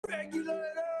Regulators,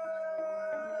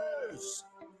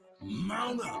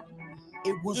 mount up.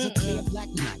 It was a clear black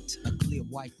night, a clear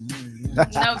white moon.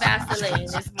 No Vaseline.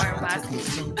 It's more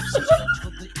Vaseline.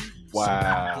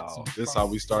 Wow. This is how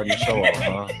we starting the show off,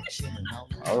 huh?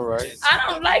 All right. I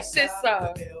don't like this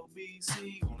song.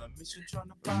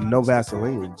 No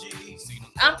Vaseline.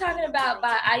 I'm talking about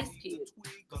by Ice Cube.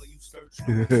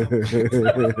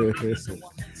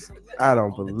 I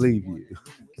don't believe you.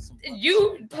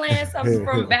 You playing something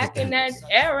from back in that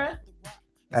era.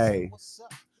 Hey,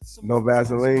 no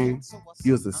Vaseline.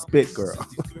 You was a spit girl.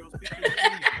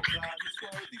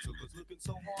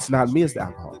 It's not me, it's the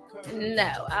alcohol.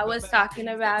 No, I was talking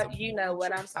about, you know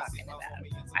what I'm talking about.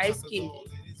 Ice Cube.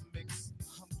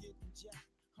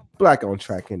 Black on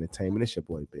Track Entertainment. It's your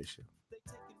boy Bishop.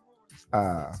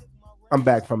 I'm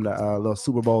back from the little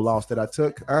Super Bowl loss that I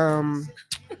took.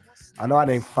 I know I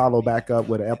didn't follow back up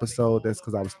with an episode. That's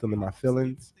because I was still in my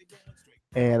feelings,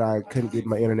 and I couldn't get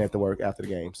my internet to work after the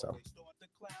game. So,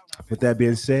 with that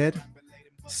being said,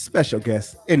 special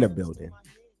guest in the building.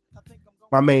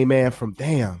 My main man from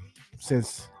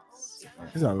since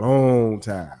it's a long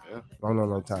time,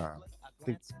 long time. I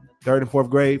think 3rd and 4th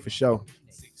grade for sure.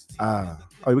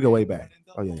 We go way back.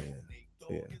 Oh yeah.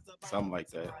 Something like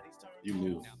that. You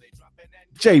knew.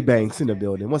 Jay Banks in the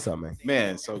building. What's up, man?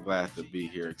 Man, so glad to be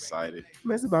here. Excited.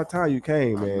 Man, it's about time you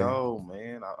came, man. No,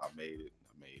 man. I made it.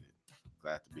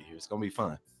 Glad to be here. It's gonna be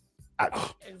fun.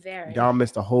 Very. Y'all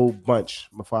missed a whole bunch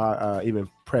before I even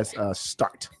press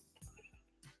start.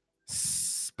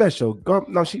 Special.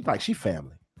 No, she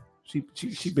family. She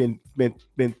been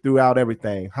throughout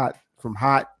everything. Hot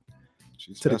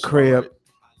She's to the special, crib.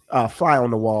 right? Fly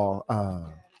on the wall.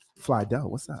 Fly Doe.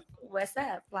 What's up? What's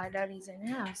up? Fly Dirty's in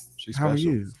the house. She's How special.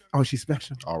 are you? Oh, she's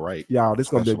special. All right. Y'all, this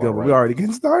gonna be a Special, good one. all We right. already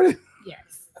getting started.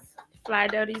 Yes. Fly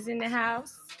Dirty's in the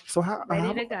house. So how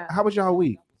Ready to go. was y'all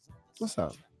week? What's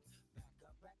up?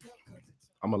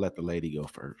 I'm gonna let the lady go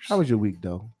first. How was your week,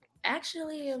 though?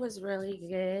 Actually, it was really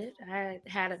good. I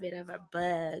had a bit of a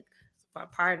bug for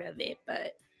part of it,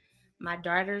 but my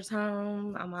daughter's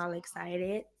home. I'm all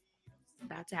excited.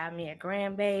 About to have me a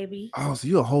grandbaby. Oh, so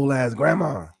you a whole ass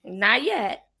grandma. Not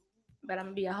yet, but I'm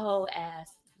gonna be a whole ass.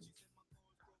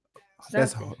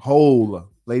 That's Something. whole.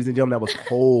 Ladies and gentlemen, that was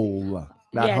whole.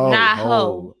 Not Yeah, whole. not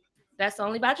whole. That's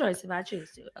only by choice if I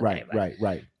choose to. Okay, Right.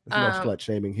 but- There's no slut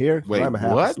shaming here. Wait, I'm a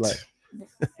half what? a slut.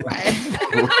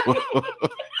 Right.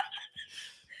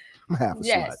 I'm half a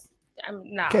Yes. I'm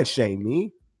slut. not. Can't shame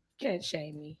me. Can't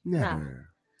shame me. Nah. Never.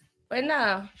 But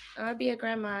no, I'll be a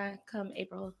grandma come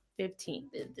April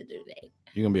 15th is the due date.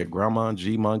 You gonna be a grandma,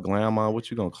 G-ma, grandma?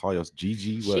 What you gonna call us?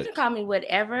 Gigi? She What? can call me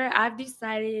whatever. I've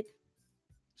decided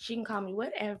she can call me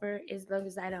whatever as long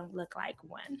as I don't look like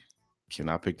one. Can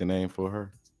I pick the name for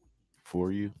her?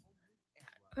 For you?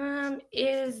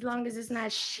 As long as it's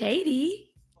not shady.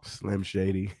 Slim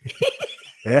Shady.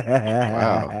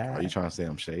 Wow. Are you trying to say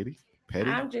I'm shady? Petty?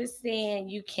 I'm just saying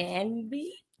you can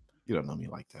be. You don't know me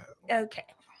like that. Okay.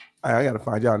 All right, I gotta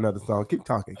find y'all another song. Keep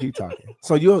talking.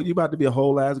 So you about to be a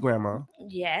whole ass grandma.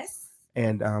 Yes.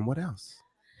 And what else?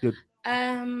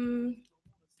 I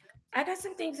got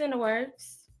some things in the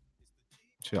works.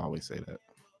 She always say that.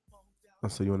 Oh,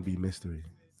 so you want to be mystery?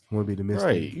 You want to be the mystery?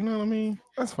 Right. You know what I mean?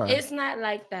 That's fine. It's not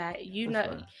like that. You That's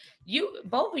know, fine. you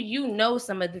both of you know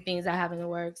some of the things I have in the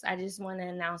works. I just want to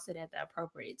announce it at the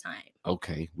appropriate time.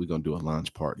 Okay, we're gonna do a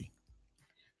lunch party.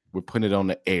 We're putting it on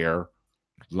the air.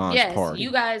 Lunch Yes, party.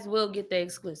 you guys will get the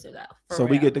exclusive though. for So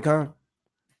we real. get to come.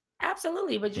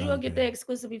 Absolutely, but you'll get the Okay.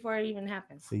 exclusive before it even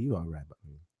happens. See, you all right about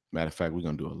me. Matter of fact, we're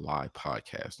gonna do a live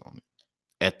podcast on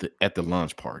it at the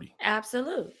lunch party.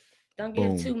 Absolutely. Don't give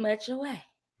Boom. too much away.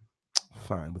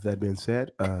 Fine. With that being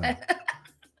said,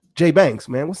 Jay Banks,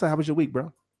 man, what's up? How was your week,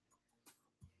 bro?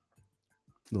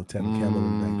 Little Tevin Campbell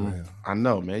in the background. I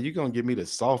know, man. You're gonna give me the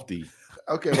softy.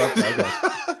 Okay,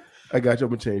 I got you.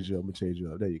 I'm gonna change you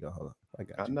up. There you go. Hold on. I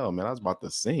got I you. know, man. I was about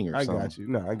to sing or I something. got you.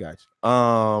 No, I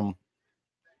got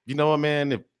You know what,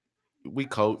 man? If we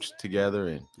coached together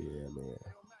and you. Yeah, man.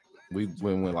 we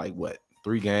went like what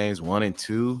 3 games, 1 and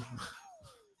 2.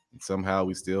 Somehow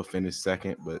we still finished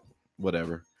second, but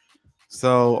whatever.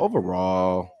 So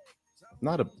overall,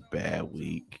 not a bad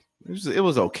week. It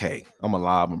was okay. I'm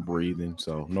alive and breathing,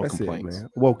 so no That's complaints. it, man.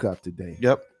 Woke up today.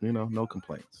 Yep, no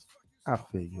complaints. I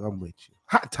feel you. I'm with you.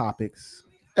 Hot topics,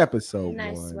 episode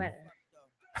Nice 1. sweater.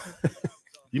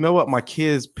 You know what? My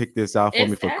kids picked this out for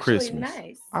me It's for actually Christmas.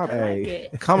 nice. I- I like Hey.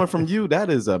 it. Coming from you, that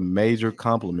is a major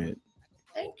compliment.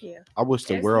 Thank you. I wish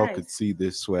the It's world nice. could see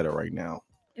this sweater right now,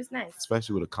 It's nice.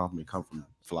 especially with a compliment come from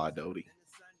Fly Doty.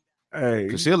 Hey,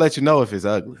 Because she'll let you know if it's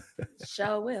ugly.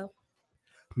 Sure will.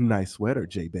 Nice sweater,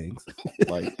 Jay Banks.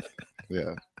 Like,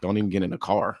 yeah, don't even get in a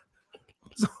car.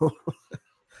 So,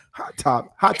 hot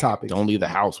topics. Don't leave the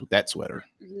house with that sweater.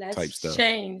 Let's Type stuff.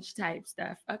 change type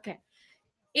stuff. Okay.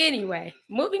 Anyway,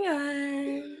 moving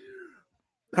on.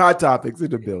 Hot topics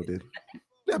in the building.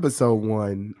 Episode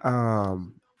 1.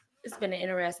 It's been an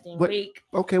interesting What- week.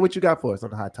 Okay, what you got for us on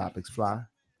the hot topics, Fly?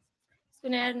 It's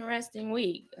been an interesting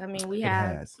week. I mean, we It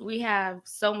have has. we have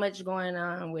so much going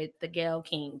on with the Gayle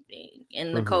King thing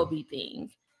and the Mhm. Kobe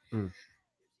thing. Mm.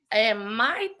 And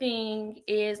my thing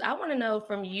is, I want to know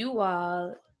from you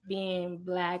all, being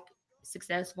Black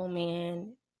successful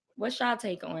men, what's y'all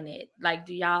take on it? Like,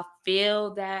 do y'all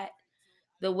feel that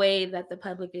the way that the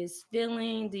public is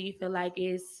feeling? Do you feel like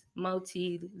it's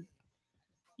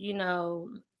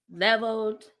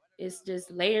leveled? It's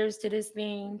just layers to this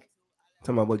thing?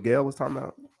 Talking about what Gail was talking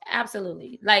about?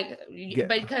 Absolutely. Like, Yeah.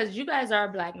 because you guys are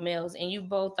Black males and you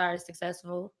both are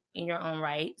successful in your own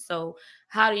right. So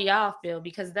how do y'all feel?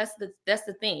 Because that's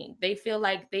the thing. They feel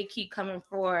like they keep coming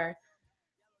for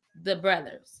the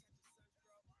brothers,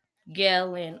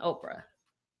 Gail and Oprah.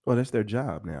 Well, that's their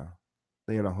job now.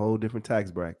 They're in a whole different tax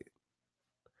bracket.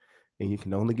 And you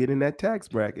can only get in that tax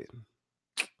bracket.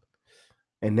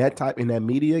 And that type in that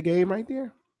media game right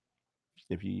there,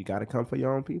 if you got to come for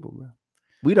your own people, bro.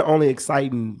 We the only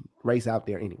exciting race out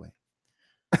there anyway.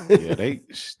 Yeah, they.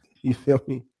 You feel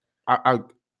me? I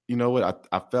you know what?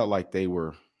 I felt like they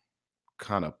were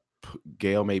kind of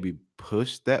Gail maybe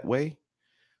pushed that way.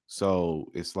 So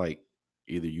it's like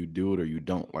either you do it or you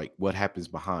don't. Like what happens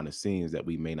behind the scenes that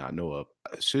we may not know of.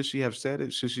 Should she have said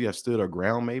it? Should she have stood her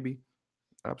ground? Maybe.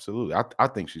 Absolutely. I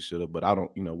think she should have, but I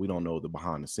don't, we don't know the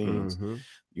behind the scenes. Mhm.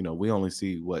 We only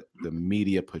see what the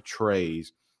media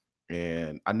portrays.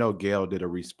 And I know Gail did a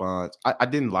response. I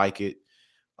didn't like it.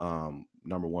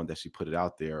 Number one, that she put it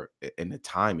out there and the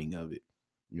timing of it,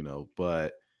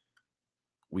 but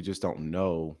we just don't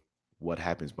know what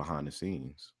happens behind the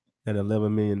scenes. At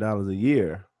 $11 million a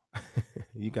year,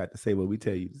 you got to say what we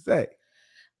tell you to say.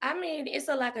 I mean, it's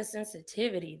a lack of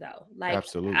sensitivity though. Like,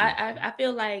 Absolutely. I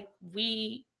feel like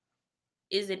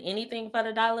is it anything for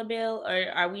the dollar bill,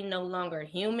 or are we no longer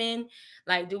human?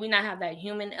 Like, do we not have that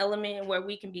human element where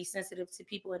we can be sensitive to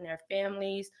people and their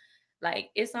families?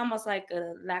 Like, it's almost like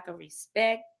a lack of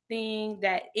respect thing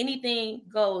that anything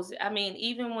goes. I mean,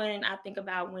 even when I think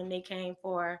about when they came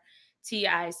for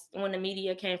T.I.'s, when the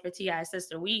media came for T.I.'s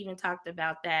sister, we even talked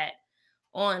about that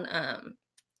on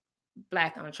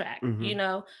Black on Track.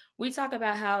 Mhm. We talk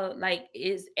about how, like,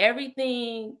 is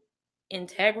everything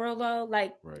integral though?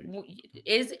 Like, Right.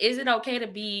 is it okay to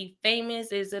be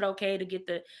famous? Is it okay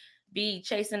to be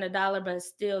chasing a dollar but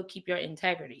still keep your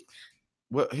integrity?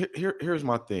 Well, here's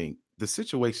my thing. The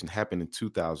situation happened in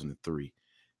 2003,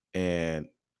 and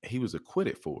he was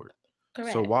acquitted for it.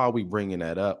 Correct. So why are we bringing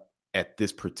that up at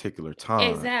this particular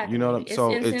time? Exactly. You know what I'm It's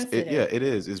so insensitive. it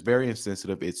is. It's very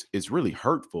insensitive. It's really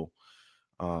hurtful.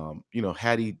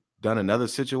 Had he done another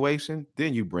situation,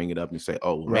 then you bring it up and say,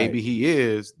 oh, well, Right. maybe he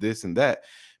is this and that.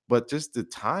 But just the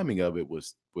timing of it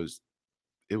was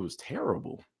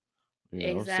terrible.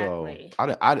 Exactly.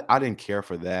 So I didn't care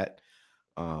for that.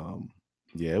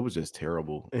 Yeah, it was just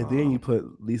terrible. And then you put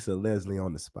Lisa Leslie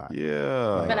on the spot.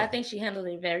 Yeah. But I think she handled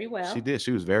it very well. She did.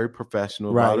 She was very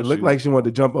professional. Right. about It it. looked like she wanted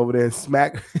to jump over there and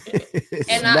smack.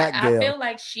 And smack I Gail. feel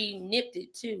like she nipped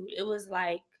it too. It was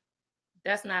like,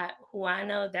 that's not who I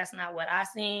know. That's not what I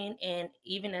seen. And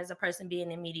even as a person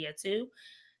being in media too,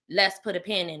 let's put a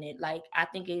pin in it. Like, I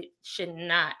think it should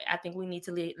not. I think we need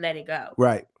to let it go.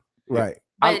 Right. Right.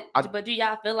 But do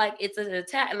y'all feel like it's an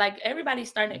attack? Like, everybody's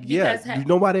starting. Yeah. Because You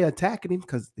know why they attacking him?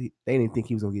 Because they didn't think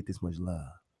he was gonna get this much love.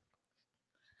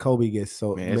 Kobe gets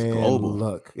so Man, it's global.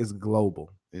 Look, it's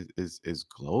global. It's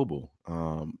global.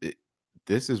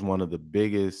 This is one of the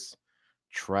biggest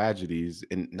tragedies,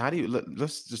 and not even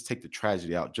let's just take the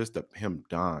tragedy out, just him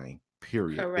dying.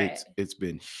 Period. Correct. It's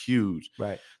been huge.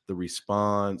 Right. The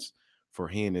response for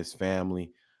he and his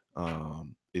family,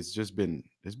 it's been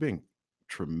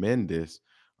tremendous.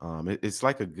 It's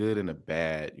like a good and a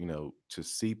bad, to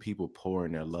see people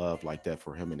pouring their love like that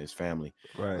for him and his family.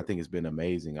 Right. I think it's been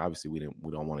amazing. Obviously, we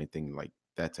don't want anything like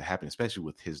that to happen, especially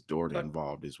with his daughter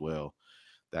involved as well.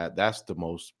 That's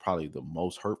probably the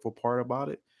most hurtful part about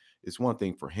it. It's one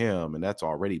thing for him, and that's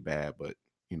already bad, but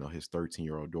his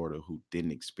 13-year-old daughter who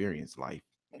didn't experience life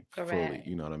fully, Correct.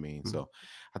 you know what I mean? Mhm. So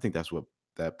I think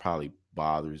that probably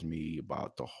bothers me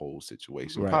about the whole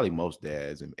situation. Right. Probably most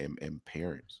dads and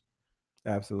parents.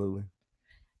 Absolutely.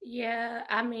 Yeah,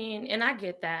 I mean, and I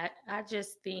get that. I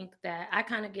just think that I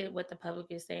kind of get what the public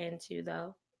is saying too,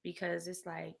 though, because it's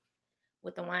like,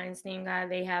 with the Weinstein guy.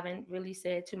 They haven't really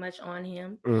said too much on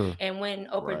him. Mm. And when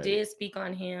Oprah Right. did speak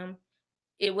on him,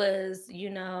 it was,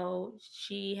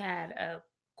 she had a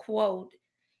quote.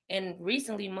 And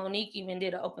recently, Monique even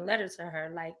did an open letter to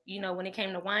her. Like, when it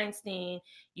came to Weinstein,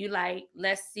 you like,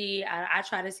 let's see, I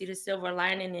try to see the silver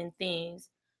lining in things.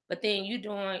 But then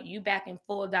you back in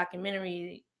full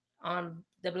documentary on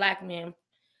the black men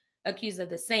accused of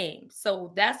the same.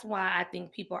 So that's why I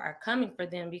think people are coming for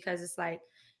them, because it's like,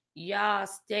 y'all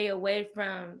stay away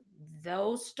from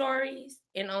those stories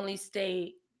and only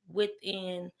stay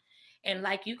within. And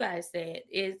like you guys said,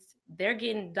 they're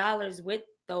getting dollars with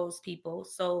those people.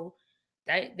 So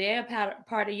they're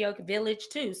part of your village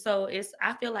too. So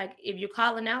I feel like if you're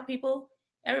calling out people,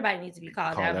 everybody needs to be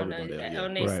called Call out on everybody out, yeah.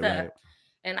 on their Right, stuff. right.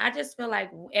 And I just feel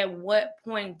like, at what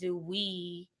point do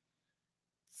we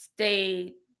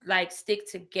stay, like, stick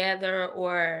together,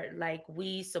 or like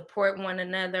we support one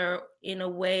another in a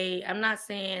way? I'm not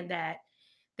saying that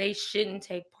they shouldn't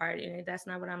take part in it. That's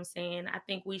not what I'm saying. I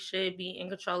think we should be in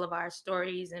control of our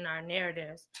stories and our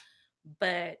narratives,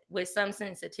 but with some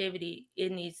sensitivity.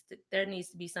 There needs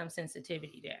to be some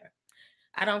sensitivity there.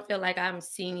 I don't feel like I'm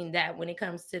seeing that when it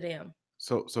comes to them.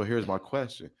 So here's my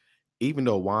question. Even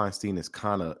though Weinstein is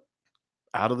kind of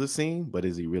out of the scene, but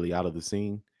is he really out of the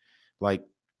scene? Like,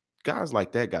 guys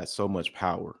like that got so much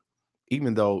power.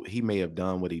 Even though he may have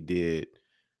done what he did,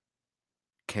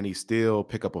 can he still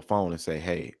pick up a phone and say,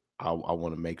 "Hey, I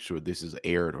want to make sure this is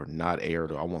aired or not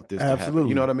aired, or I want this to happen." You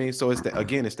Absolutely. know what I mean? So it's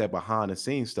it's that behind the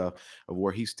scenes stuff of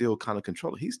where he's still kind of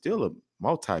controlling. He's still a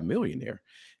multi-millionaire,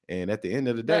 and at the end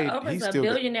of the But day, Oprah's he's a still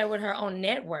billionaire with her own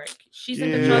network. She's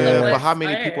in control of yeah. what's But how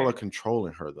many people are aired.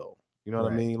 controlling her though? You know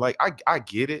what I Right. mean? Like I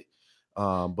get it,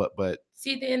 but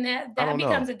See, then I that don't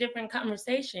becomes know. a different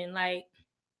conversation. Like,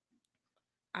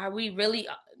 are we really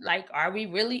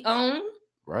on?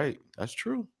 Right? That's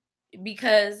true.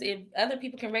 Because if other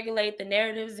people can regulate the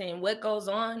narratives and what goes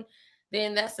on,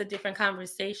 then that's a different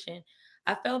conversation.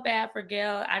 I felt bad for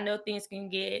Gail. I know things can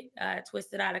get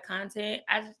twisted out of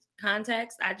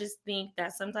context. I just think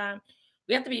that sometimes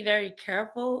we have to be very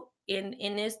careful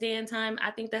in this day and time.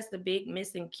 I think that's the big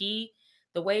missing key.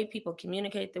 The way people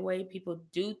communicate, the way people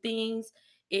do things,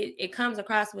 it comes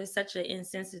across with such an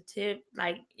insensitive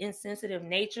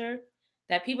nature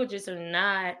that people just are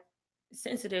not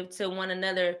sensitive to one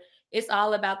another. It's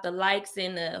all about the likes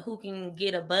and who can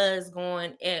get a buzz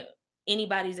going at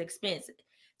anybody's expense.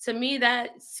 To me,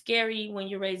 that's scary when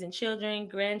you're raising children,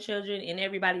 grandchildren, and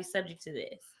everybody's subject to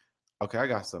this. Okay, I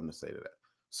got something to say to that.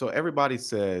 So everybody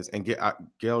says, and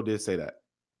Gail did say that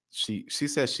she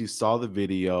said she saw the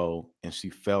video and she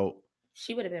felt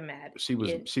She would have been mad. she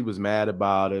was mad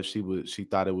about it. She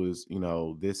thought it was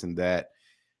this and that,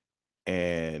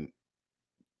 and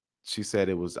she said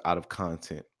it was out of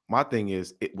content. My thing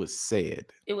is, it was said.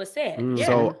 It was said. Mhm. Yeah.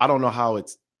 So I don't know how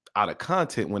it's out of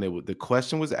content when the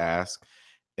question was asked,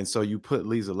 and so you put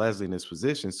Lisa Leslie in this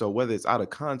position. So whether it's out of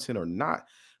content or not,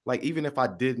 like even if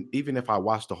I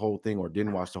watched the whole thing or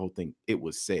didn't watch the whole thing, it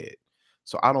was said.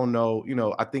 So I don't know.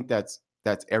 I think that's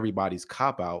everybody's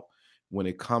cop out when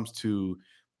it comes to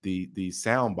the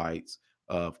sound bites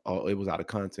of, oh, it was out of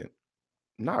content.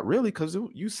 Not really, because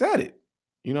you said it.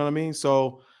 You know what I mean?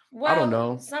 So I don't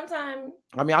Well, know. sometimes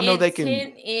I mean, I know they can.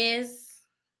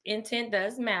 intent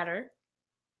does matter.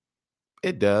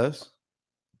 It does.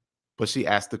 But she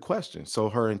asked the question. So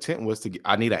her intent was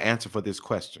I need an answer for this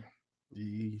question.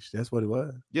 Yeesh, that's what it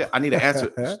was. Yeah, I need an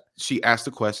answer. She asked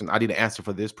the question. I need an answer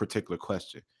for this particular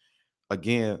question.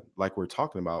 Again, like we're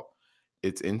talking about,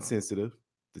 it's insensitive.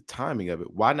 The timing of it.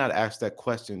 Why not ask that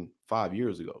question 5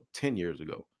 years ago, 10 years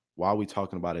ago? Why are we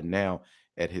talking about it now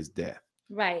at his death?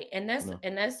 Right. And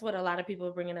that's what a lot of people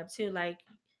are bringing up too. Like,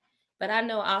 but I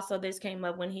know also this came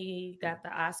up when he got the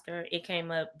Oscar. It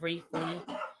came up briefly,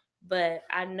 but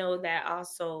I know that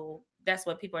also that's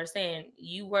what people are saying.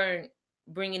 You weren't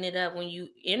bringing it up when you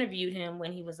interviewed him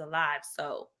when he was alive.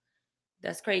 So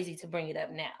that's crazy to bring it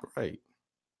up now. Right.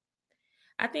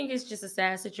 I think it's just a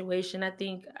sad situation. I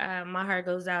think my heart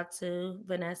goes out to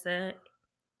Vanessa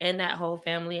and that whole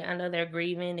family. I know they're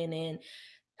grieving, and then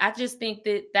I just think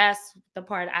that that's the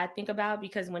part I think about,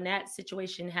 because when that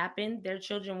situation happened, their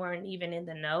children weren't even in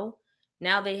the know.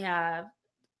 Now they have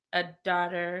a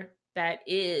daughter that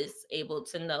is able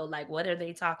to know, like, what are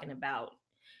they talking about?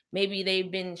 Maybe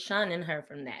they've been shunning her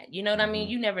from that. You know what I mean?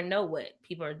 Mhm. You never know what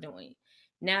people are doing.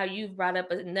 Now you've brought up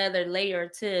another layer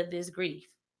to this grief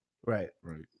Right.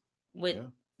 Right. with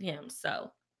him.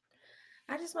 So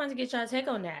I just wanted to get y'all take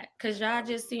on that, because y'all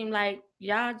just seem like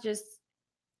y'all just.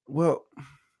 Well,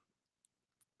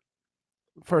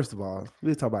 first of all,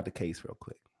 we'll talk about the case real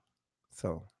quick.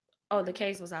 So Oh, the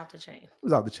case was off the chain. It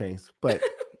was off the chains. But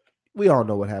we all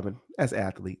know what happened as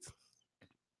athletes.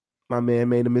 My man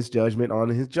made a misjudgment on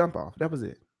his jump off. That was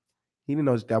it. He didn't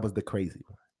know that was the crazy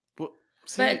one. Well,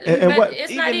 see, But, And but what-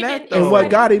 it's even not that, even. though- And it's what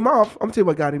not got even- him off, I'm gonna tell you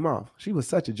what got him off. She was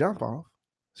such a jump off.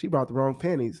 She brought the wrong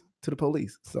panties to the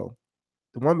police. So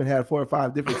the woman had 4 or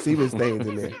 5 different semen stains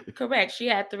in there. Correct. She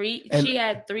had three. And- she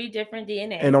had 3 different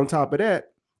DNA. And on top of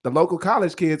that, the local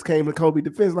college kids came to Kobe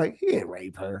defense like, he didn't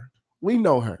rape her. We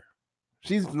know her.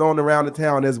 She's known around the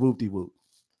town as whoop de whoop.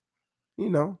 You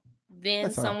know, then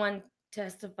that's all. someone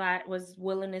was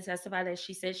willing to testify that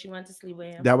she said she wanted to sleep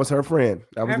with him. that was her friend.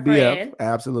 That was Her the BF. friend.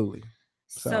 Absolutely.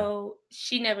 So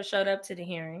she never showed up to the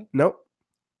hearing. Nope.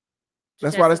 to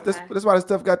That's why testify. that's why the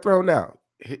stuff got thrown out.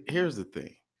 Here's the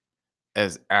thing.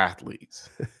 As athletes,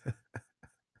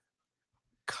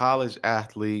 college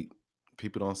athlete,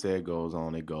 people don't say it goes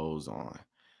on, it goes on.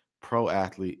 Pro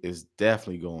athlete is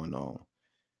definitely going on.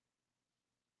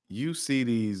 You see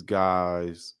these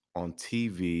guys on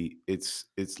TV, it's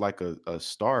like a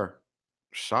star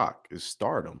shock, it's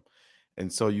stardom.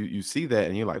 And so you see that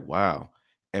and you're like, wow.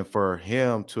 And for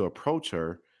him to approach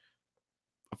her,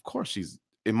 of course she's,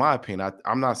 in my opinion,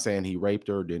 I'm not saying he raped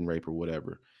her or didn't rape her,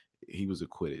 whatever. He was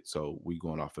acquitted, so we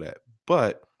going off of that.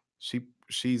 But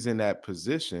she's in that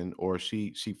position, or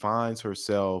she finds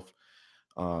herself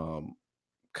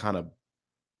kind of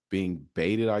being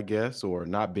baited, I guess, or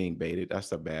not being baited.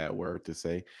 That's a bad word to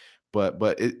say, but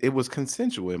it was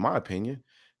consensual, in my opinion,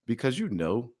 because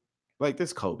like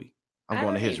this Kobe, I'm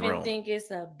going to his I don't room. even think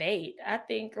it's a bait. I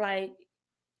think like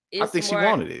I think she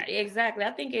wanted it. Exactly.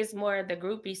 I think it's more the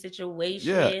groupie situation.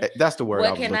 Yeah, that's the word I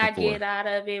What was can looking I for. get out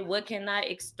of it? What can I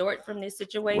extort from this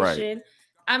situation?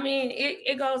 I mean,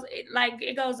 it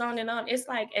goes on and on. It's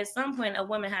like at some point a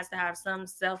woman has to have some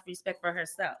self-respect for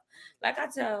herself. Like I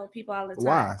tell people all the time.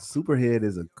 Why? Superhead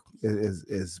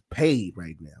is paid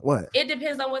right now. What? It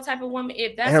depends on what type of woman.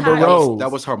 If that's Amber how Rose.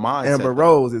 That was her mindset. Amber though.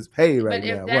 Rose is paid right but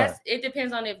if now. that's What? it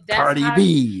depends on if that's Cardi how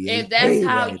B. if is that's paid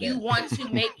how right you now. want to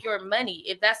make your money,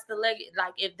 if that's the leg,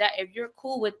 like if you're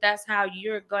cool with that's how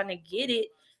you're gonna get it,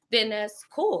 then that's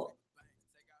cool.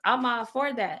 I'm all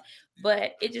for that,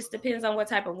 but it just depends on what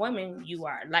type of woman you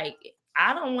are. Like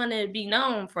I don't want to be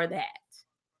known for that.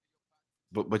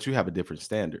 But you have a different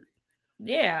standard.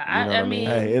 Yeah, You know what I I mean? mean,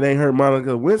 Hey, it ain't hurt Monica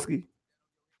Lewinsky.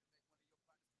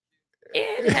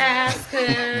 it has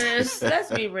because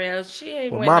let's be real, she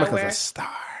ain't Well, went Monica's nowhere. a star.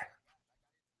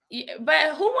 Yeah,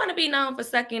 but who want to be known for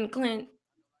sucking Clint's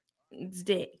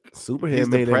dick? Superhead He's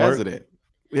the made it work. president.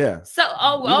 Yeah. So,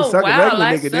 You can suck a wow, regular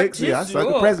like nigga suck dick. See, I his suck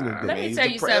a dick. president dick. Let me He's tell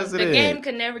the you something. The president. game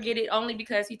can never get it only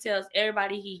because he tells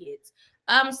everybody he hits.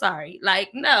 I'm sorry.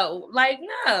 Like no.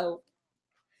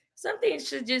 Some things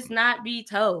should just not be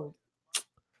told.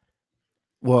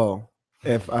 Well,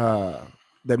 if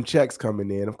them checks coming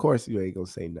in, of course you ain't gonna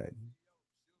say nothing.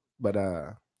 But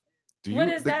Do What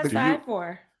you- is that do you- side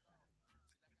for?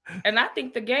 And I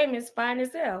think the game is fine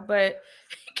as hell, but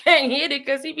can't hit it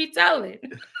because he be telling.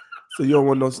 so you don't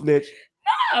want no snitch.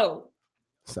 No,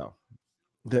 So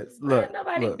that it's look, not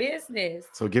nobody look. business.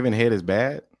 So giving head is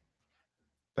bad?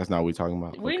 That's not what we're talking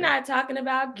about. We're Okay. not talking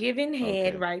about giving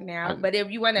head Okay. right now, I- but if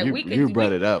you want to, we could. You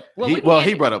brought it up. well, he, we can well, get-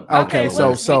 he brought up. Okay, well,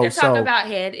 we so- can talk about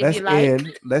head if let's you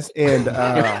like.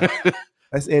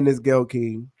 let's end this Gayle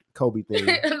King Kobe thing.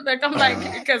 Like I'm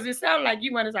like, because it sounds like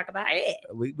you want to talk about head.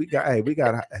 we got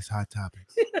that's hot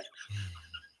topics.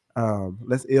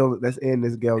 Let's end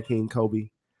this Gayle King Kobe.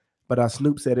 But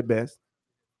Snoop said it best.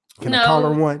 Can I call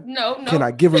her one? No. Can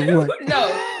I give her one?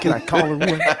 No. Can I call her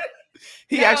one?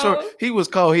 He asked for. No. He was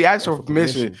cold. He asked for For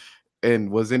permission.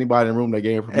 And was anybody in the room that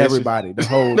gave him permission? Everybody, the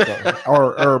whole thing,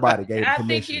 or everybody gave him I think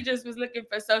permission, he just was looking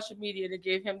for social media to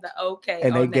give him the okay.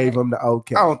 and they on gave that. him the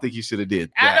okay. I don't think he should have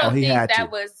did I that. don't he think had that to.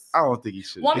 was. I don't think he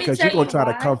should. Want me Because to you're tell gonna try you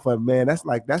to why? come for man. That's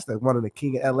the one of the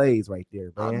king of LA's right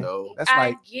there, I man. know. That's I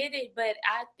like get it, but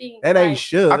I think that ain't like,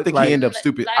 should. I think like, he ended up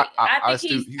stupid. Like, I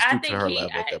think he stooped to her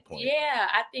level at that point. Yeah,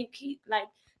 I think he like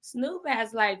Snoop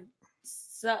has like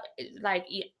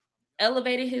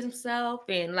elevated himself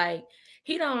and like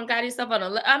he don't got himself on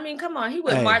a. I mean, come on, he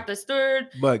was Hey, Martha Stewart.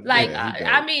 but Like Yeah, he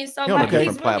I dope. mean, so He on a like, he's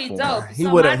different really platform. dope. He So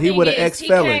woulda- my he thing woulda is,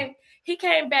 ex-felon. He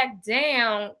came back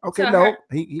down. okay, to no, her.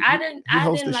 he I didn't. he I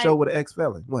hosted didn't a like, show with an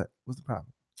ex-felon. What's the problem?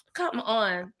 Come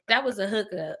on, that was a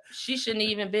hookup. She shouldn't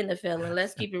even been a felon.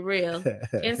 Let's keep it real.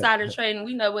 Insider trading,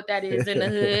 we know what that is in the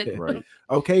hood. Right.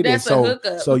 Okay, then That's a so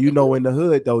hookup. so you know in the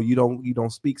hood though you don't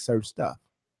speak certain stuff.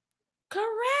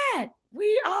 Correct.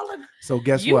 We all. So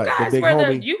guess you what? The guys big were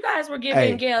homie, you guys were giving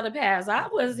Hey, Gail the pass. I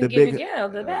wasn't the giving big- Gail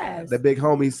the pass. the big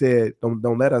homie said,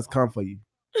 "Don't let us come for you."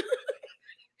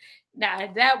 Nah,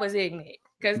 that was ignorant.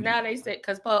 Because now they said,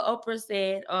 because Oprah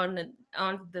said on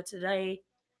the Today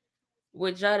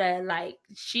with Jada, like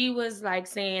she was like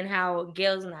saying how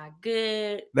Gail's not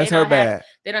good. That's her bad.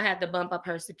 They don't have to bump up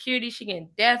her security. She getting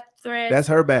death threats. That's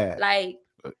her bad. Like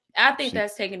I think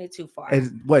that's taking it too far.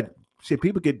 And what shit?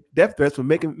 People get death threats for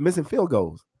missing field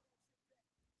goals.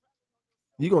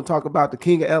 You gonna talk about the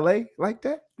king of LA like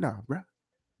that? Nah, bro.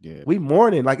 Yeah. We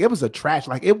mourning like it was a trash.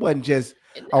 Like it wasn't just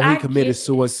he committed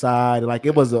suicide. Like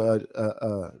it was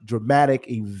a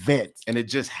dramatic event, and it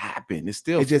just happened. It's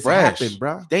still just fresh. happened,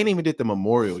 bro. They ain't even did the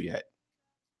memorial yet.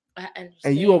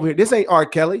 And you over here? This ain't R.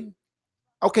 Kelly.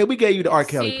 Okay, we gave you the R.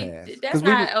 Kelly pass. That's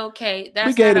not okay. That's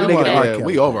we gave not the nigga okay. R. Kelly.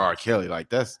 We over R. Kelly. Like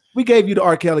that's. We gave you the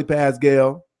R. Kelly pass,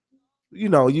 Gail. You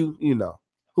know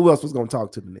who else was gonna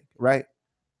talk to the nigga, right?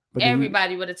 But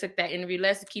everybody would have took that interview.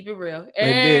 Let's keep it real.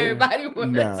 Everybody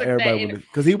would have took that interview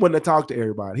because he wouldn't have talked to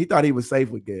everybody. He thought he was safe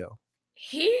with Gail.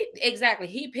 He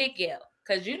picked Gail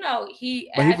because he.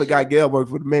 But he forgot Gail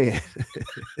worked for the man.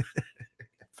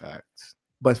 Facts.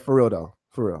 But for real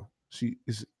though, she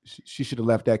should have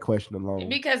left that question alone.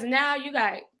 Because now you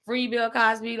got free Bill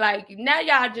Cosby. Like now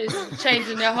y'all just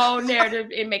changing the whole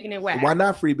narrative and making it whack. Why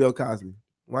not free Bill Cosby?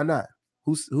 Why not?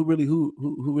 Who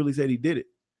really said he did it?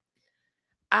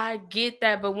 I get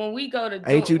that, but when we go to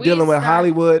ain't you dealing with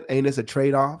Hollywood? Ain't this a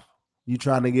trade-off? You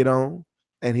trying to get on,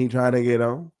 and he trying to get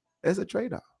on. It's a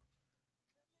trade-off.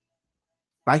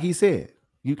 Like he said,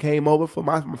 you came over for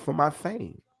my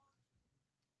fame.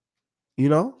 You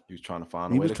know, he was trying to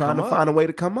find a way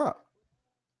to come up.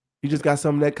 You just got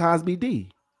some of that Cosby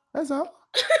D. That's all.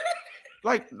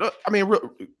 Like, I mean,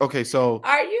 okay, so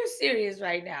are you serious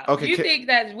right now? Okay, you think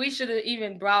that we should have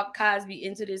even brought Cosby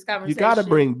into this conversation? You got to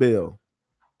bring Bill.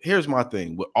 Here's my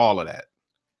thing with all of that.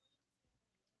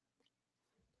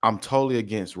 I'm totally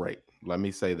against rape. Let me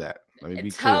say that. Let me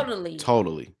be clear.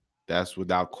 Totally. That's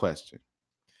without question.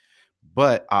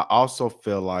 But I also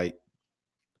feel like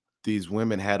these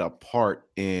women had a part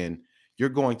in you're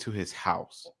going to his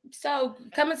house. So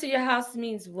coming to your house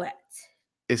means what?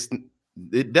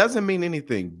 It doesn't mean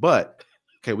anything, but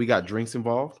okay, we got drinks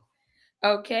involved.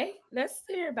 Okay, let's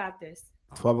hear about this.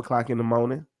 12 o'clock in the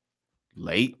morning.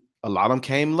 Late. A lot of them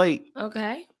came late.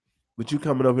 Okay. But you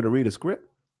coming over to read a script?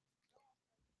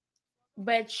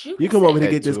 But you come over to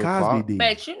get this Cosby D.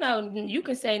 But you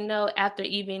can say no after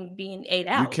even being ate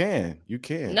out. You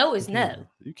can. No is no.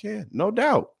 You can. No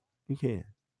doubt. You can.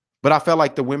 But I felt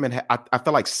like the women, I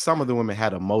felt like some of the women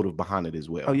had a motive behind it as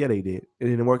well. Oh, yeah, they did. It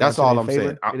didn't work That's out. That's all I'm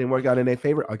saying. It didn't work out in their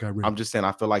favor. I'm just saying,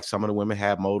 I feel like some of the women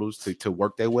had motives to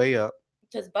work their way up.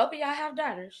 Because both of y'all have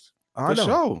daughters. For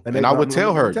sure. And I would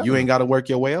tell her, you ain't got to work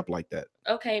your way up like that.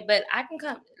 Okay, but I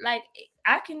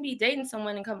can be dating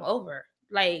someone and come over.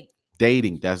 Like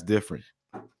dating, that's different.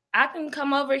 I can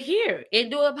come over here and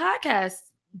do a podcast.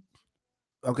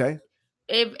 Okay.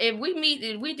 If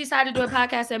we decide to do a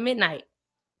podcast at midnight,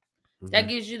 that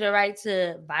gives you the right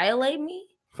to violate me.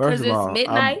 First of all,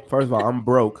 midnight. I'm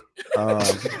broke.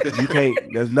 You can't.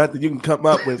 There's nothing you can come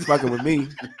up with fucking with me.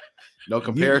 No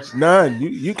comparison. None.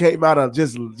 You came out of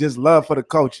just love for the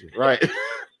culture, right?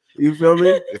 You feel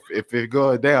me? If it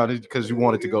goes down, it's because you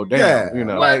want it to go down. Yeah, you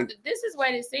know. Well, this is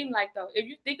what it seemed like though. If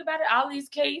you think about it, all these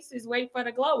cases wait for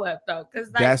the glow up though,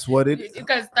 because that's what it is.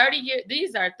 Because 30 years,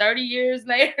 these are 30 years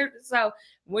later. So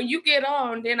when you get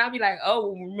on, then I'll be like,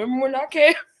 oh, remember when I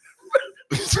came?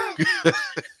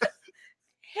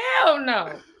 Hell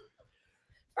no.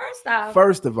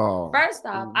 First of all,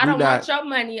 I don't want your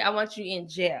money. I want you in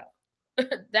jail.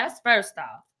 That's first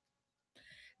off.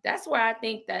 That's where I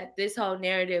think that this whole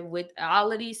narrative with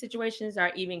all of these situations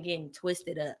are even getting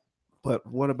twisted up. But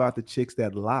what about the chicks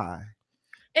that lie?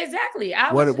 Exactly.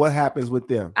 What happens with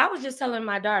them? I was just telling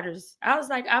my daughters. I was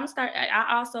like, I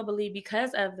also believe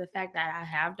because of the fact that I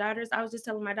have daughters, I was just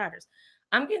telling my daughters.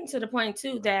 I'm getting to the point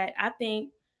too that I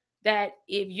think that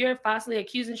if you're falsely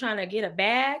accused and trying to get a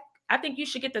bag, I think you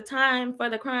should get the time for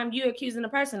the crime you're accusing the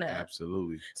person of.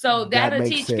 Absolutely. So that'll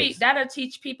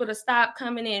teach people to stop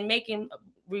coming in making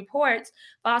reports,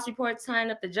 false reports,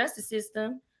 tying up the justice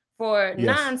system for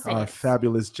nonsense. Our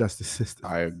fabulous justice system.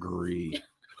 I agree.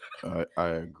 I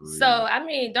agree. So I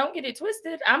mean, don't get it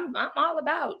twisted. I'm all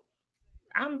about.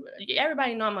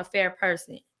 Everybody know I'm a fair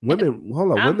person. Women,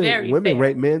 hold on. Women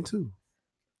rape men too.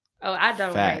 Oh, I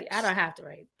don't rape. I don't have to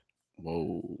rape.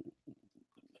 Whoa.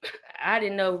 I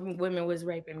didn't know women was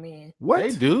raping men. What?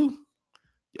 They do.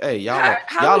 Hey, y'all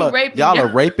are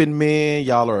raping men.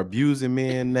 Y'all are abusing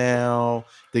men now.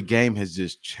 The game has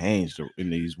just changed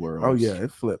in these worlds. Oh yeah,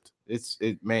 it flipped.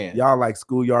 Man. Y'all like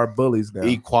schoolyard bullies now.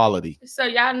 Equality. So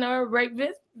y'all know a rape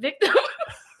victim?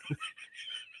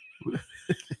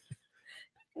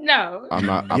 No, I'm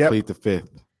not. I Yep. plead the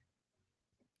fifth.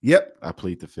 Yep. I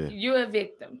plead the fifth. you're a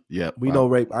victim. Yep. We know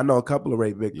rape. I know a couple of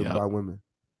rape victims Yep. by women.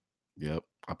 Yep.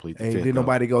 I plead the Ain't fifth. did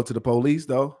nobody go to the police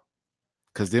though.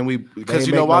 Because then They because ain't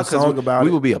you know make why? no song Because about we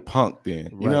it. would be a punk then.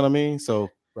 You Right. know what I mean? So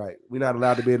Right. We're not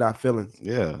allowed to be in our feelings.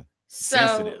 yeah, So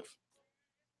sensitive.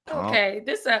 Punk, okay,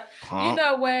 you punk.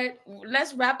 know what?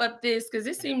 Let's wrap up this because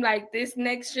it seemed like this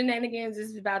next shenanigans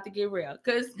is about to get real.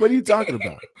 Because What are you talking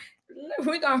about?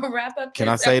 we're gonna wrap up. Can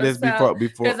I say this before?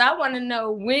 Because I want to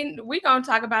know when we're gonna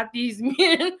talk about these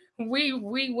men, we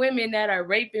women that are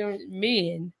raping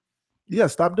men. Yeah,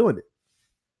 stop doing it.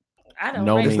 I don't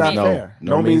No rape means not men. no. fair.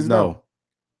 No, No means means no.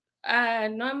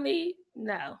 Normally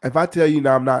no. If I tell you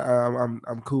now I'm not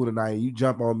I'm cool tonight and you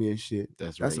jump on me and shit,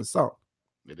 That's that's rape. assault.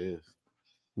 It is.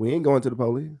 We ain't going to the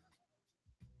police.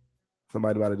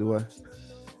 Somebody about to do what?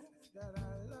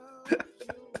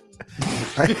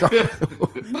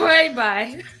 Boy,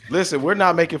 bye. Listen, we're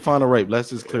not making fun of rape. Let's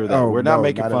just clear that. Oh, we're not no,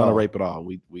 making not at fun of all. rape at all.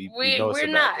 We know it's We're a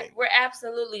bad not. thing. We're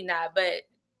absolutely not. But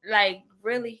like,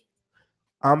 really,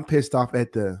 I'm pissed off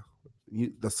at the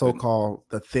so-called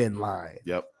the thin line.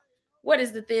 Yep. what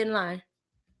is the thin line?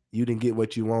 You didn't get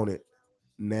what you wanted.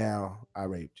 Now I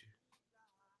raped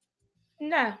you.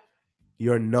 No,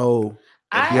 Your no,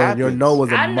 I. your no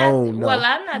was a I'm not. moan. No. Well,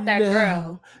 I'm not that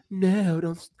girl. No,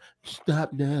 don't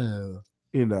stop now.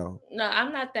 You know, No,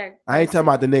 I'm not that. I ain't talking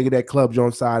about the nigga that clubbed you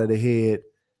on the side of the head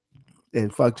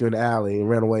and fucked you in the alley and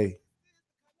ran away.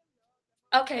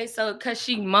 Okay, so because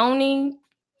she moaning,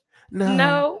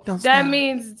 No, that stop.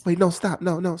 means Wait, no, stop.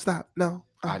 No, stop. No.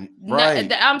 Right.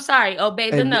 no. I'm sorry.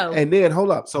 Obey the no. And then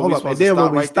hold up. So hold we up. And supposed to then when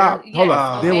stop we right stop, there? hold Yes,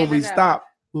 up. okay Then when the we no. stop,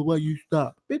 well, why you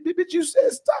stop? Bitch, you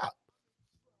said stop.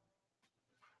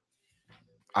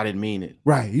 I didn't mean it.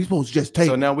 Right. You supposed to just take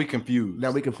So it. now we confused.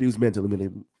 Now we confused mentally.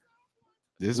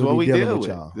 This is we'll what be we dealing deal with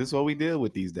with. y'all. This is what we deal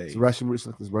with these days. It's Russian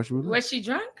roulette. Was she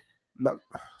drunk? No,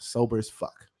 sober as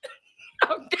fuck.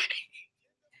 Okay.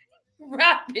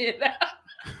 Wrap it up.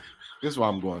 This is why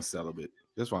I'm going celibate.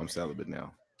 This is why I'm celibate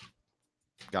now.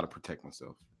 Got to protect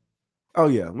myself. Oh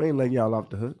yeah, we ain't letting y'all off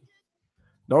the hook.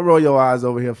 Don't roll your eyes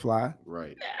over here, fly.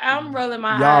 Right. I'm rolling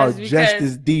my Y'all eyes just because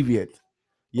as deviant.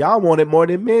 Y'all want it more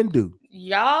than men do.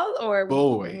 y'all or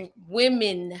Boy.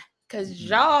 women, because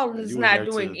y'all is You were not there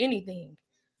doing too. anything.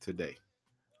 Today.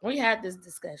 We had this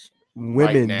discussion.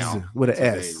 Right Women's now. with an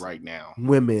Today, S. right now.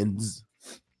 Women's.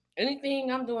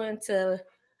 Anything I'm doing to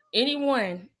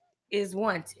anyone is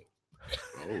wanted.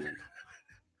 Oh.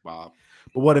 Bob.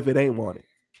 But what if it ain't wanted?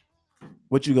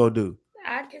 What you gonna do?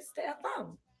 I get the F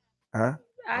on. Huh?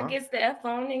 I Huh? get the F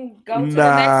on and go to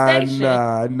the next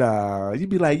station. Nah. You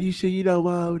be like, you sure you don't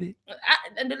want it?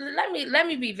 Let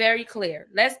me be very clear.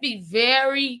 Let's be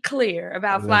very clear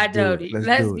about Fly Let's do it. Doty. Let's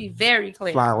Let's do be it. very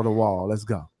clear. Fly on the wall. Let's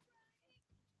go.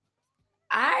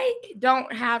 I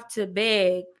don't have to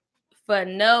beg for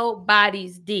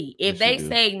nobody's D. If Yes, they you do.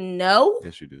 say no,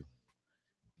 Yes, you do.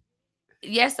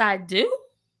 yes, I do.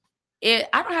 I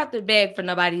don't have to beg for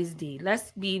nobody's D.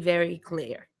 Let's be very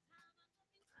clear.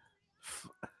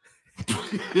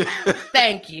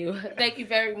 Thank you. Thank you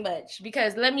very much.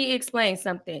 Because let me explain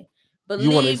something.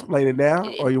 You want to explain it now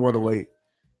or you want to wait?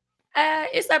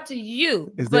 It's up to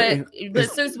you. Is But there-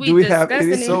 since do we have any-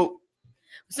 discussing it, So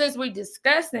since we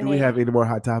discussing Do we it, have any more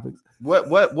hot topics?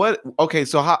 what okay,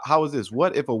 so how is this?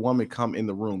 What if a woman come in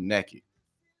the room naked?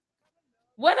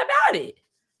 what about it?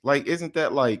 Like, isn't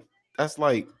that like that's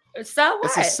like So what?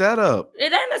 it's a setup?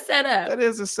 It ain't a setup. That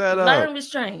is a Learn setup.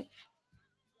 restraint.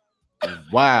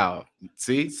 Wow.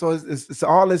 See? So it's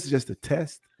all this is just a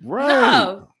test. Right.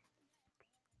 No.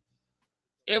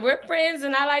 If we're friends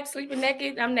and I like sleeping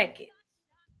naked, I'm naked.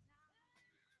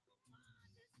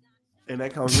 And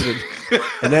that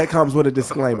comes with a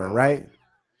disclaimer, right?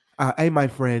 Hey, my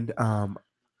friend,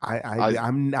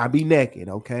 I be naked,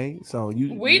 okay? So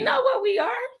We know what we are.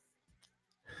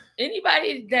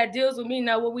 Anybody that deals with me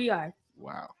know what we are.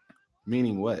 Wow.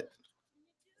 Meaning what?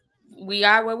 We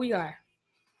are what we are.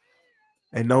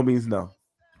 and no means no.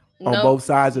 On No- both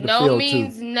sides of the no field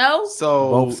means too. no.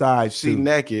 So Both sides she too.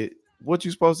 naked. What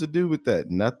you supposed to do with that?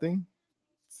 Nothing.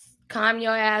 Calm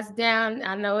your ass down.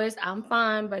 I know I'm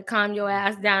fine, but calm your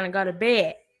ass down and go to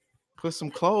bed. Put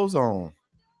some clothes on.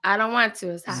 I don't want to.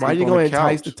 It's hot. Why Sleep you on gonna the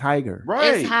entice couch. the tiger?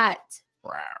 Right. It's hot.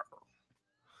 Wow.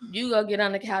 You go get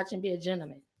on the couch and be a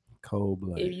gentleman Cold if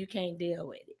blooded. you can't deal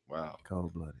with it. Wow.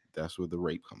 Cold blooded. That's where the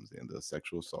rape comes in, the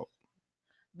sexual assault.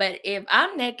 But if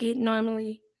I'm naked,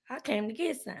 normally I came to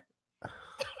get something.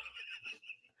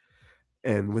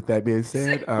 And with that being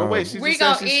said, But wait, she We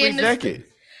just said gonna she end sleeps this- naked.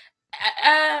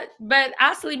 But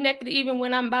I sleep naked even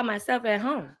when I'm by myself at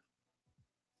home.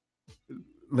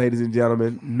 ladies and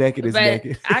gentlemen, naked is But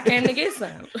naked. I came to get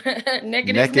some.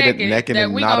 Naked is Naked, naked. naked, that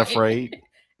and we not gonna- afraid.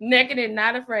 Naked and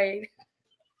not afraid.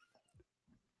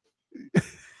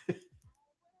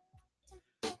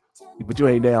 But you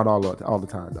ain't down all the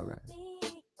time, though,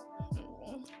 right?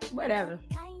 Whatever.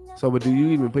 So, but do you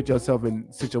even put yourself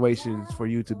in situations for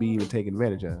you to be even taken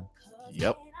advantage of?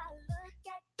 Yep.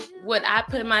 Would I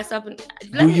put myself in?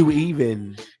 Do you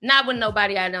even? Not with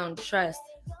nobody I don't trust.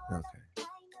 Okay.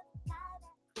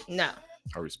 No,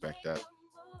 I respect that.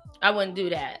 I wouldn't do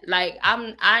that. Like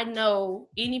I know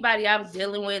anybody I'm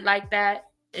dealing with like that,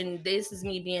 and this is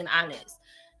me being honest,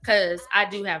 because I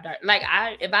do have that. Like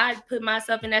if I put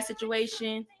myself in that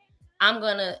situation, I'm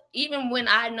gonna, even when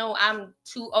I know I'm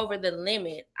too over the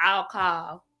limit, I'll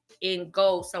call and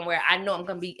go somewhere I know I'm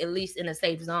gonna be at least in a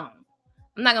safe zone.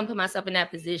 I'm not gonna put myself in that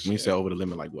position. When you say over the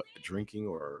limit, like what? Drinking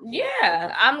or?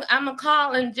 Yeah, I'm gonna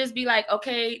call and just be like,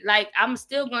 okay, like I'm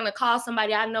still gonna call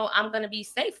somebody I know I'm gonna be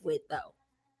safe with though.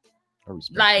 I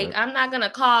respect Like that. I'm not gonna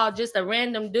call just a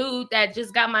random dude that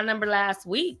just got my number last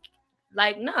week.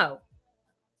 Like no,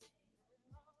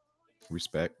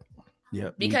 Respect. Yeah.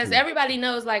 because everybody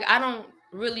knows like I don't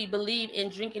really believe in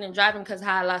drinking and driving because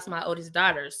how I lost my oldest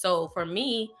daughter. So for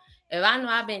me, if I know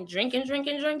I've been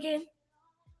drinking,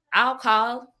 I'll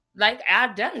call. Like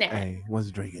I've done that. Hey, what's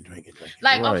drinking?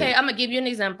 Like, Right. okay, I'm gonna give you an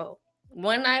example.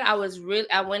 One night I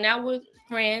went out with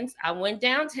friends. I went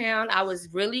downtown.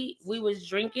 We was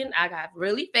drinking. I got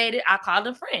really faded. I called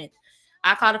a friend.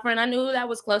 I knew that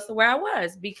was close to where I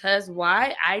was because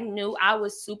why? I knew I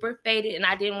was super faded and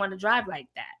I didn't want to drive like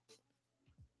that.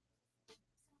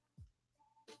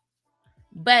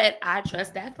 But I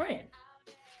trust that friend.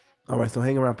 All right, so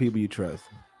hang around people you trust.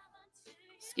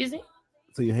 Excuse me?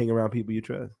 So you hang around people you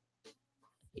trust.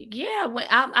 Yeah,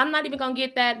 I'm not even gonna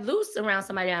get that loose around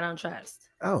somebody I don't trust.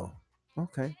 Oh,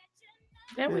 okay.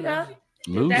 There we go.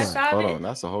 Loose. That's Hold solid. on,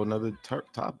 that's a whole nother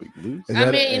topic. Loose. Is I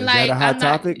that, mean, is like, that a hot I'm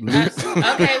not- topic? Loose.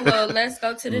 Okay, well, let's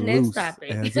go to the next Loose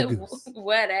topic. as a goose.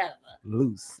 Whatever.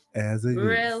 Loose as a goose.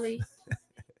 Really?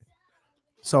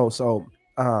 So,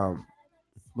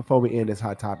 before we end this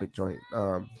hot topic joint,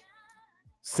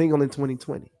 single in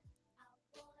 2020.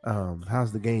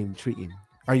 How's the game treating?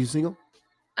 Are you single?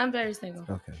 I'm very single.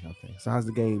 Okay. So how's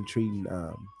the game treating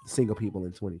single people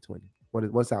in 2020?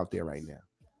 What's out there right now?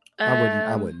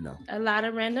 I wouldn't know. A lot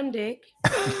of random dick.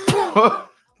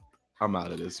 I'm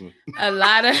out of this one. A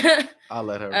lot of I'll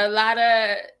let her. a lot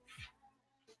of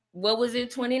what was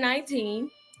it, 2019?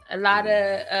 A lot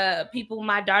of people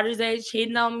my daughter's age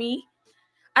hitting on me.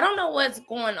 I don't know what's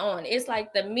going on. It's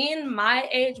like the men my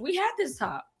age, we had this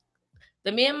talk.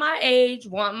 The men my age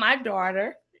want my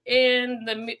daughter, and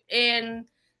the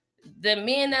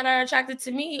men that are attracted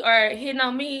to me or hitting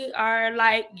on me are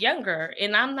like younger,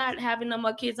 and I'm not having no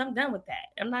more kids. I'm done with that.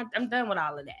 I'm done with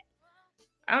all of that.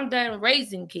 I'm done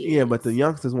raising kids. Yeah, but the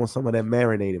youngsters want some of that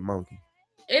marinated monkey.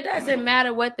 It doesn't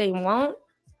matter what they want.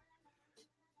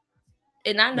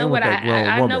 And I know They what want that grown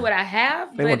I know woman. what I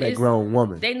have, They but want that it's, grown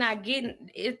woman. they not getting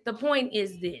it. The point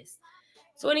is this: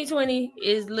 2020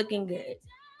 is looking good.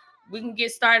 We can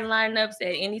get starting lineups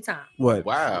at any time. What?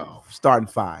 Wow. Starting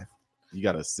 5. You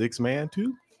got a 6-man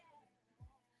too?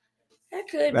 That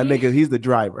could That be nigga, he's the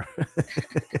driver.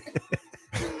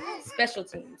 special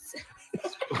teams.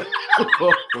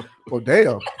 Well,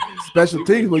 damn. Special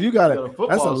teams. Well, you got it.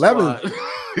 That's 11.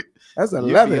 That's You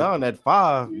 11. beyond that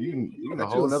 5. You can a Got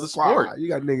whole you nother squad. sport. You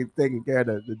got niggas taking care of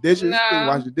the dishes, No.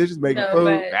 wash the dishes, making No, food.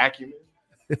 but- Vacuuming.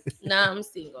 Nah, I'm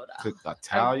single though. Cook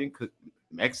Italian, cook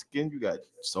Mexican. You got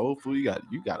soul food.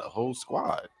 You got a whole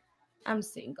squad. I'm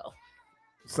single.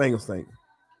 Single.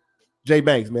 Jay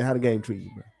Banks, man, how the game treat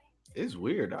you, bro? It's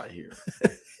weird out here.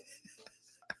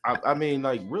 I mean,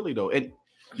 like really though, and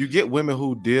you get women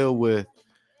who deal with.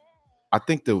 I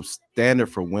think the standard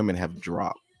for women have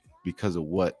dropped because of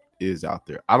what is out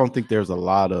there. I don't think there's a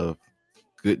lot of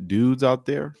good dudes out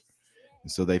there,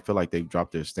 and so they feel like they've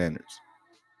dropped their standards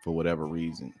for whatever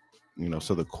reason. You know,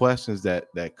 so the questions that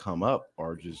come up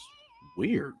are just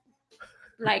weird.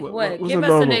 Like What- what? what's Give a us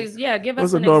normal- give What's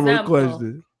us a an normal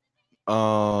example.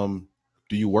 question?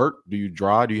 Do you work? Do you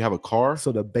drive? Do you have a car?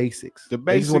 So the basics. The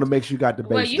They just want to basics. make sure you got the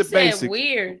Well, basics. you The said basics.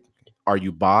 weird. Are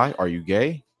you bi? Are you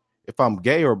gay? If I'm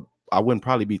gay, or I wouldn't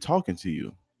probably be talking to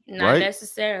you. Not Right?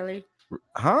 necessarily.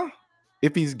 Huh?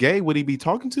 If he's gay, would he be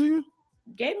talking to you?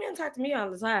 Gay men talk to me all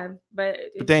the time, but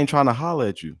But they ain't trying to holler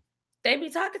at you. they be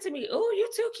talking to me. Oh, you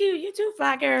too cute. You too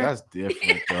fly girl. That's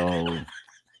different, though.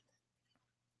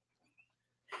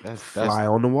 That's Fly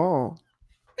on the wall.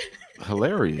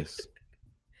 hilarious.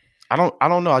 I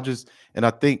don't know.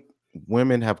 I think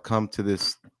women have come to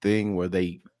this thing where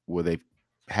they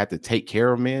had to take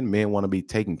care of men. Men want to be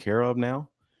taken care of now.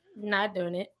 Not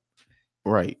doing it.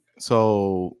 Right.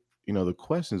 So, the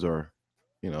questions are,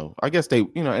 I guess they,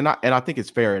 and I think it's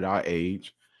fair at our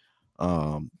age.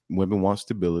 Women want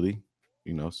stability,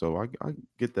 so I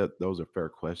get that those are fair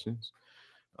questions.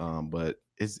 But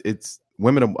it's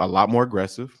women are a lot more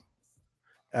aggressive,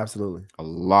 Absolutely. a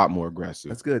lot more aggressive.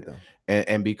 That's good though.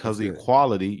 And because That's of good.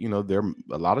 equality, they're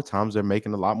a lot of times they're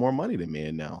making a lot more money than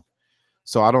men now.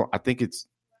 So I think it's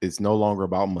no longer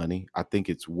about money. I think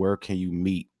it's where can you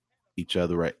meet each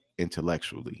other at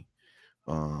intellectually.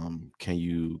 Can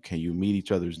you meet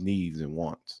each other's needs and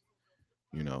wants?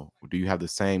 Do you have the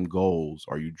same goals?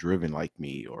 Are you driven like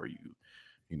me? Or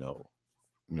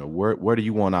where do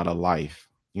you want out of life?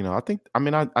 I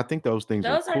think those things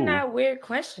Those are are cool. not weird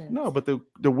questions. No, but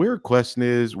the weird question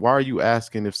is, why are you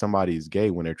asking if somebody is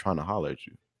gay when they're trying to holler at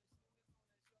you?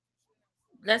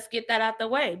 Let's get that out the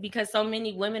way because so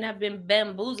many women have been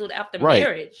bamboozled after Right.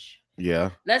 marriage. Yeah.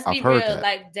 Let's be I've heard real. that.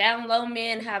 Like down low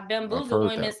men have bamboozled heard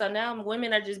women, that. so now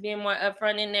women are just being more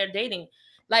upfront in their dating.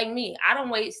 Like me, I don't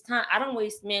waste time. I don't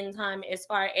waste men time as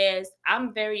far as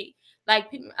I'm very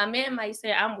like a man might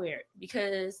say I'm weird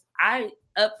because I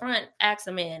upfront ask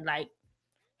a man like,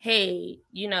 hey,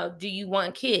 do you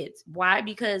want kids? Why?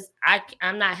 Because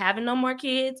I'm not having no more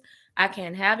kids. I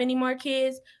can't have any more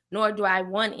kids, nor do I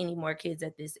want any more kids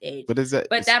at this age. But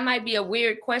that might be a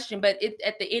weird question, but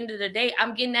at the end of the day,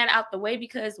 I'm getting that out the way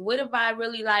because what if I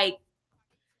really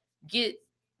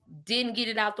didn't get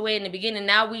it out the way in the beginning?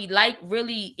 Now we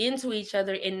really into each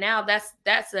other, and now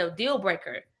that's a deal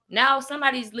breaker. Now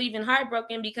somebody's leaving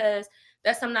heartbroken because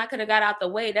that's something I could have got out the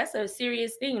way. That's a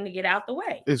serious thing to get out the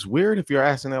way. It's weird if you're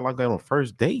asking that like that on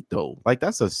first date though. Like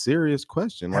that's a serious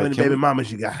question. How many baby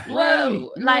mamas you got?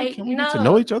 Well, can we get to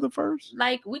know each other first?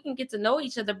 Like we can get to know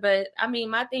each other, but I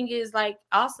mean, my thing is like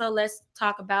also let's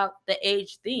talk about the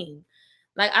age thing.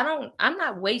 Like I'm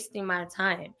not wasting my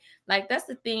time. Like that's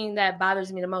the thing that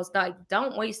bothers me the most. Like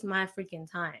don't waste my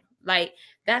freaking time. Like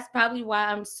that's probably why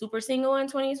I'm super single in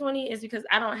 2020 is because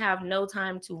I don't have no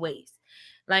time to waste.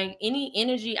 Like any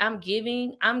energy I'm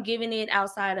giving it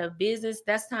outside of business.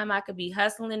 That's time I could be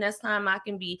hustling. That's time I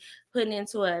can be putting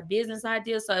into a business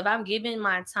idea. So if I'm giving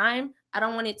my time, I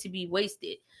don't want it to be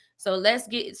wasted. So if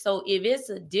it's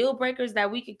a deal breakers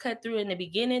that we could cut through in the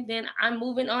beginning, then I'm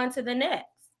moving on to the next.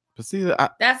 But see,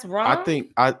 that's wrong. I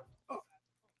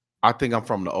think I'm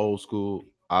from the old school.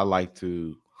 I like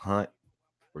to hunt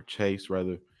or chase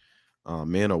rather.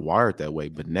 Men are wired that way,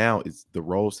 but now the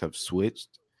roles have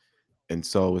switched. And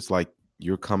so it's like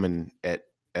you're coming at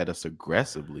us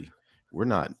aggressively. We're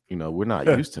not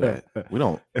used to that. We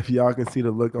don't. If y'all can see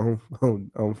the look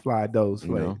on Fly Doe's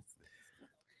face.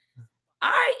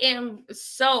 I am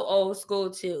so old school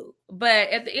too. But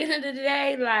at the end of the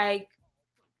day, like,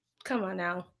 come on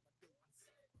now.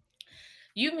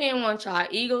 You men want y'all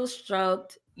egos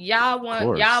stroked. Y'all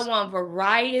want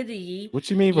variety. What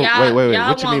you mean? Wait.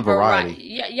 What you mean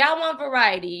variety? Y'all want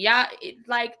variety. Y'all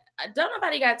like don't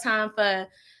nobody got time for.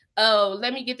 Oh,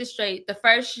 let me get this straight. The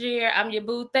first year I'm your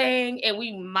boo thing, and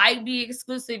we might be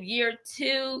exclusive year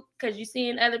 2 because you're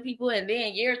seeing other people, and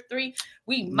then year 3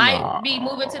 we might be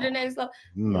moving to the next level.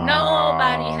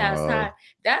 Nobody has time.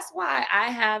 That's why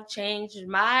I have changed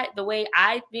the way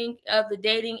I think of the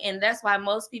dating, and that's why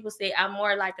most people say I'm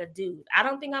more like a dude. I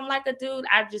don't think I'm like a dude.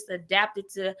 I've just adapted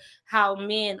to how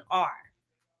men are.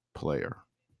 Player.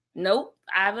 Nope,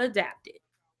 I've adapted.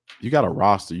 You got a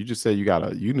roster. You just said you got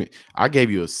a unit. I gave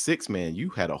you a 6-man. You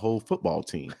had a whole football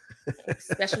team.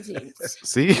 Special teams.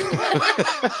 See?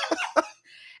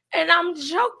 And I'm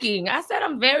joking. I said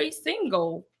I'm very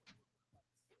single.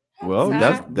 Well,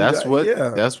 that's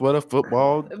what a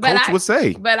football coach would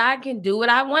say. But I can do what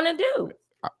I want to do.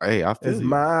 Hey, I feel it's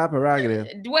my prerogative.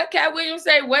 What Cat Williams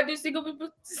say? What do single people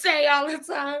say all the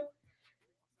time?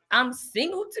 I'm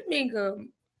single to mingle.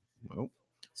 Well.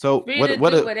 So what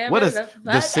is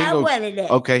the single?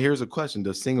 Okay, here's a question.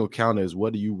 Does single count as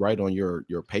what do you write on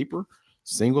your paper?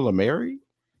 Single or married?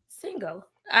 Single.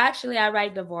 Actually, I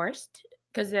write divorced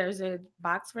because there's a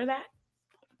box for that.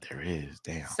 There is.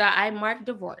 Damn. So I mark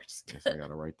divorced. Guess I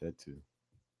gotta write that too.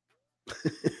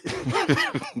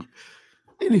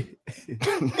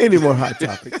 Any more hot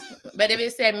topics? But if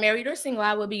it said married or single,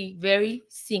 I would be very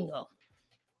single.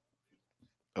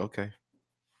 Okay.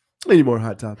 Any more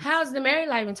hot topics? How's the married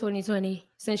life in 2020?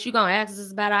 Since you're gonna ask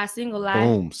us about our single life.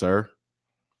 Boom, sir.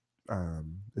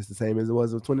 It's the same as it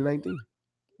was in 2019.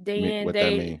 Day in,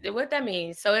 day. What that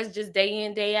means? So it's just day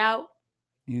in, day out.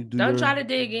 You don't try to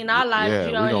dig in our life. Yeah,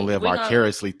 we're gonna live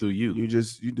vicariously through you. You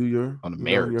do your on the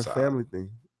marriage your side. family thing.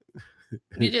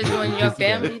 You're just doing your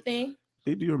family thing.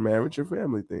 You do your marriage, your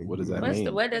family thing. What does that What mean?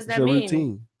 does It's that your mean?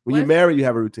 routine. When you're What's- married, you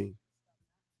have a routine.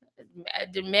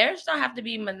 The marriage don't have to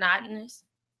be monotonous.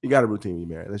 You got a routine when you're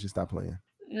married. Let's just stop playing.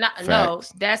 No,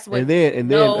 Facts. that's what. And then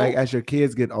no. like as your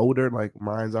kids get older, like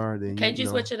mine's are, then Can't you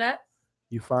know, switch it up?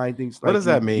 You find things. What does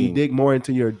that You mean? dig more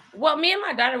into your. Well, me and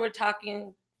my daughter were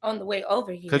talking on the way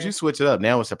over here. Because you switch it up.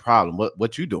 Now it's a problem.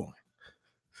 What you doing?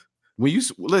 When you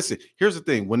listen, here's the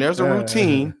thing. When there's a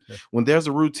routine,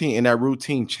 and that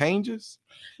routine changes,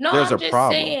 No, there's I'm a just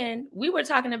problem. saying we were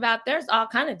talking about there's all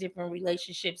kind of different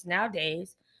relationships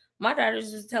nowadays. My daughter's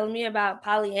just telling me about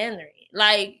polyamory.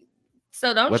 Like,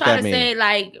 so don't What try that to mean? say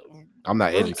like I'm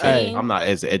not routine. educated. I'm not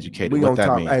as educated. We What gonna that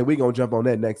talk. mean? Hey, we gonna jump on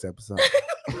that next episode.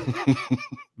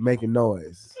 Making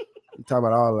noise. We talk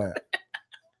about all that.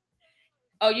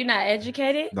 Oh, you're not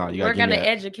educated? No, you We're gotta give me gonna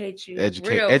that. educate you. Educate,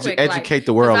 real quick, like, educate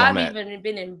the world 'cause on I've that. even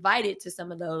been invited to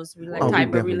some of those Oh, we type of definitely gonna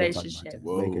talk about relationships. that.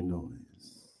 Whoa. Making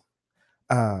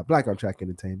noise. Black on Track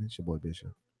Entertainment. It's your boy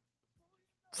Bishop.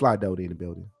 Sly Doty in the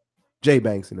building. Jay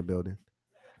Banks in the building.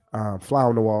 Fly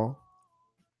on the Wall.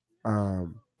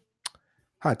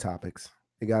 Hot Topics.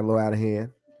 It got a little out of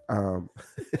hand.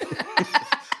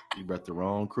 You brought the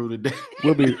wrong crew today.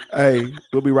 We'll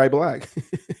be right back.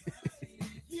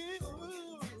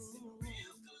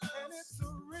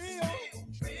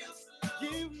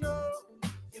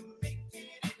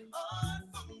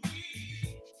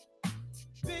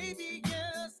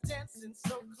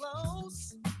 So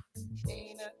close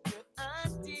ain't a good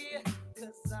idea,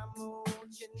 'cause I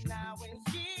want you now and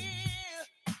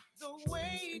here. The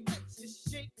way that you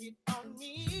shake it on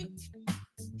me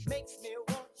makes me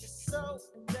want you so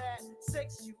bad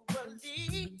sexually.